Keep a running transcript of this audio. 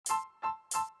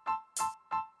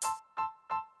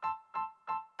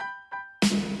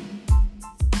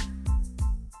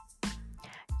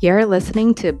You're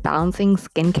listening to Balancing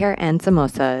Skincare and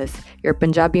Samosas, your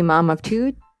Punjabi mom of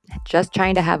two, just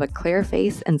trying to have a clear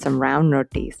face and some round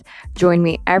rotis. Join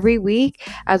me every week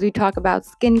as we talk about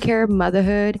skincare,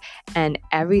 motherhood, and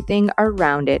everything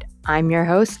around it. I'm your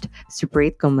host,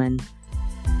 Supreet Guman.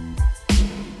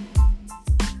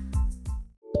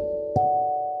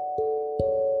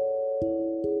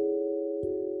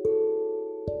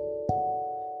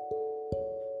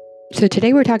 So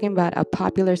today we're talking about a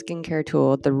popular skincare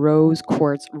tool, the Rose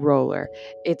Quartz Roller.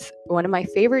 It's one of my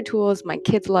favorite tools. My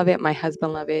kids love it. My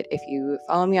husband loves it. If you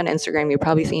follow me on Instagram, you've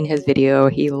probably seen his video.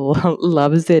 He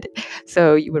loves it.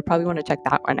 So you would probably want to check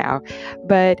that one out.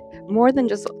 But more than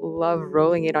just love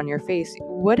rolling it on your face,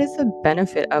 what is the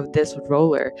benefit of this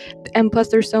roller? And plus,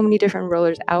 there's so many different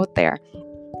rollers out there.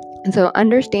 And so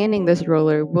understanding this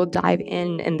roller, we'll dive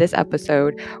in this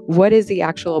episode. What is the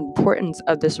actual importance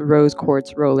of this rose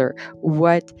quartz roller?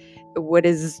 Why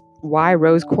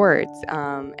rose quartz?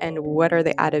 And what are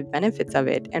the added benefits of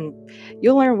it? And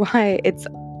you'll learn why it's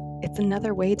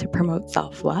another way to promote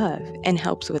self-love and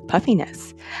helps with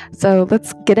puffiness. So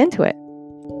let's get into it.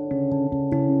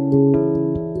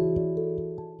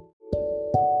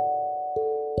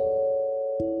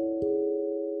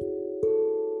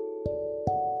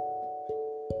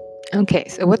 Okay,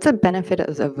 so what's the benefit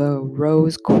of a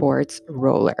rose quartz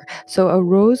roller? So a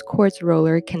rose quartz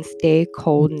roller can stay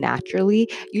cold naturally.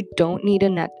 You don't need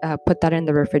to put that in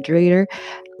the refrigerator.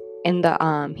 In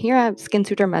the here at Skin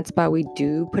Suture Med Spa, we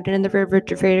do put it in the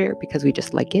refrigerator because we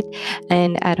just like it,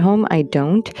 and at home I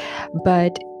don't.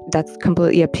 But that's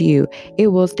completely up to you. It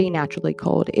will stay naturally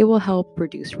cold. It will help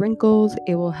reduce wrinkles.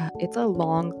 It's a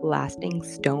long-lasting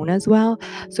stone as well.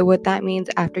 So what that means,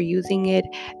 after using it,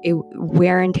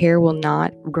 wear and tear will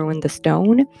not ruin the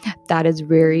stone. That is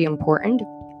very important.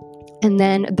 And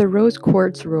then the rose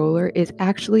quartz roller is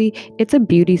it's a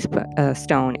beauty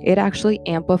stone. It actually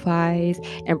amplifies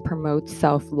and promotes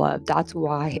self-love. That's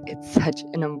why it's such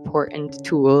an important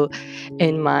tool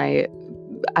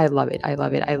I love it.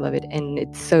 And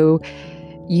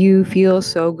you feel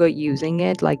so good using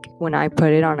it. Like when I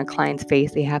put it on a client's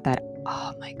face, they have that,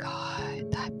 oh my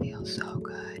God, that feels so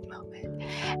good moment.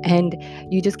 And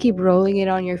you just keep rolling it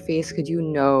on your face because you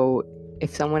know if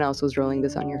someone else was rolling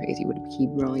this on your face, you would keep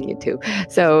rolling it too.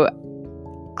 So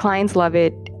clients love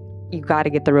it. You got to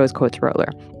get the rose quartz roller.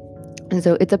 And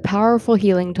so it's a powerful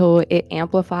healing tool. It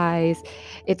amplifies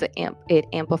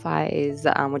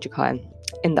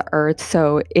in the earth.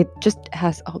 So it just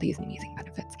has all these amazing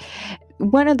benefits.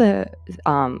 One of the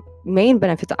main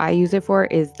benefits I use it for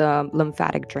is the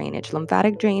lymphatic drainage.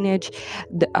 Lymphatic drainage,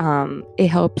 it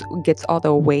helps gets all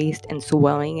the waste and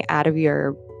swelling out of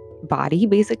your body,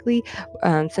 basically.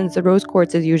 Since the rose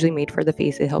quartz is usually made for the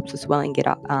face, it helps the swelling get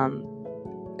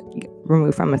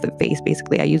removed from the face.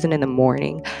 Basically, I use it in the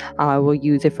morning. I will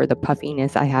use it for the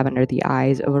puffiness I have under the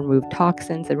eyes. It will remove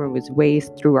toxins. It removes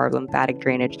waste through our lymphatic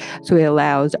drainage, so it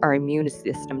allows our immune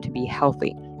system to be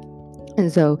healthy.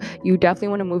 And so you definitely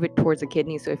want to move it towards the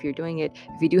kidney. So if you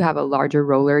do have a larger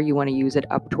roller, you want to use it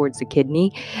up towards the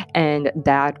kidney, and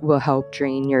that will help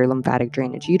drain your lymphatic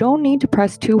drainage. You don't need to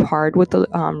press too hard with the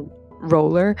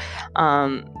roller.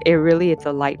 It's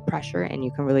a light pressure, and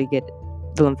you can really get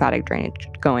the lymphatic drainage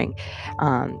going.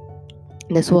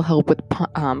 This will help with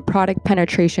product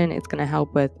penetration. It's going to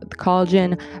help with the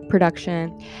collagen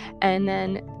production. And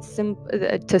then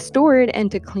to store it and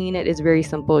to clean it is very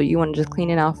simple. You want to just clean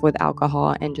it off with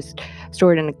alcohol and just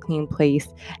store it in a clean place.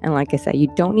 And like I said, you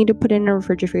don't need to put it in a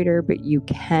refrigerator, but you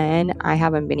can. I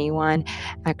have a mini one.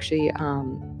 Actually,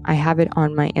 I have it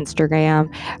on my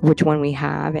Instagram, which one we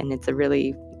have, and it's a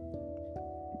really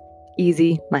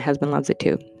easy. My husband loves it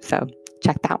too. So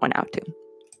check that one out too.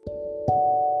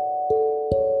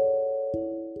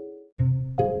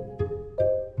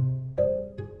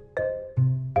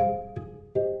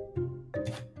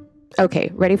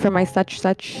 Okay, ready for my such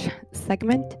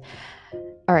segment?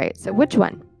 All right, so which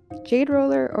one? Jade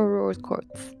roller or rose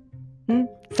quartz?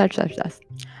 Such.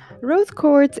 Rose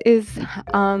quartz is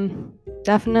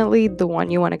definitely the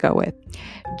one you want to go with.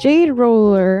 Jade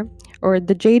roller, or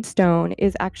the jade stone,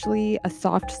 is actually a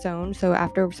soft stone. So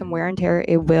after some wear and tear,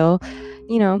 it will,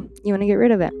 you want to get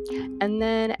rid of it. And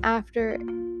then after,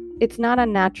 it's not a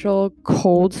natural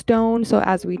cold stone. So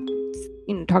as we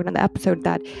talking in the episode,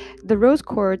 that the rose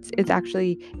quartz is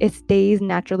actually, it stays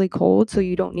naturally cold, so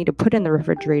you don't need to put it in the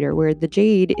refrigerator, where the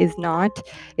jade is not.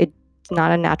 It's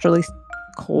not a naturally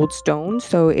cold stone,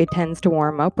 so it tends to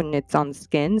warm up when it's on the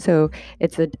skin, so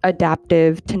it's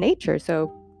adaptive to nature.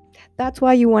 So that's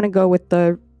why you want to go with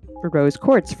the rose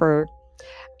quartz for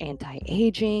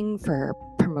anti-aging, for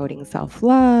promoting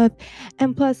self-love.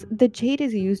 And plus, the jade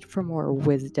is used for more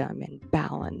wisdom and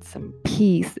balance and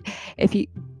peace. If you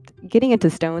Getting into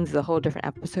stones is a whole different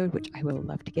episode, which I would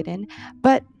love to get in,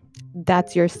 but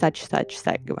that's your such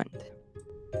segment.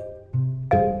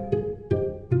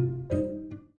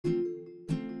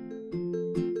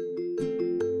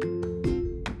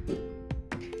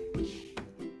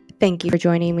 Thank you for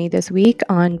joining me this week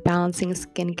on Balancing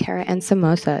Skincare and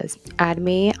Samosas. Add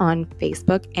me on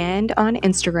Facebook and on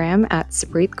Instagram at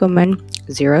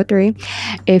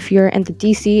SapreetGoman03. If you're in the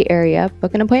DC area,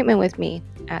 book an appointment with me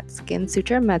at Skin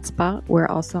Suture Med Spa. We're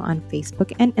also on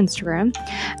Facebook and Instagram.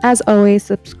 As always,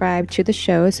 subscribe to the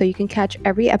show so you can catch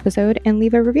every episode and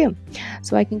leave a review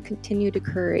so I can continue to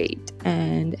create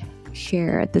and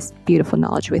share this beautiful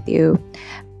knowledge with you.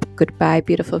 Goodbye,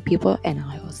 beautiful people, and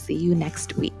I will see you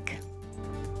next week.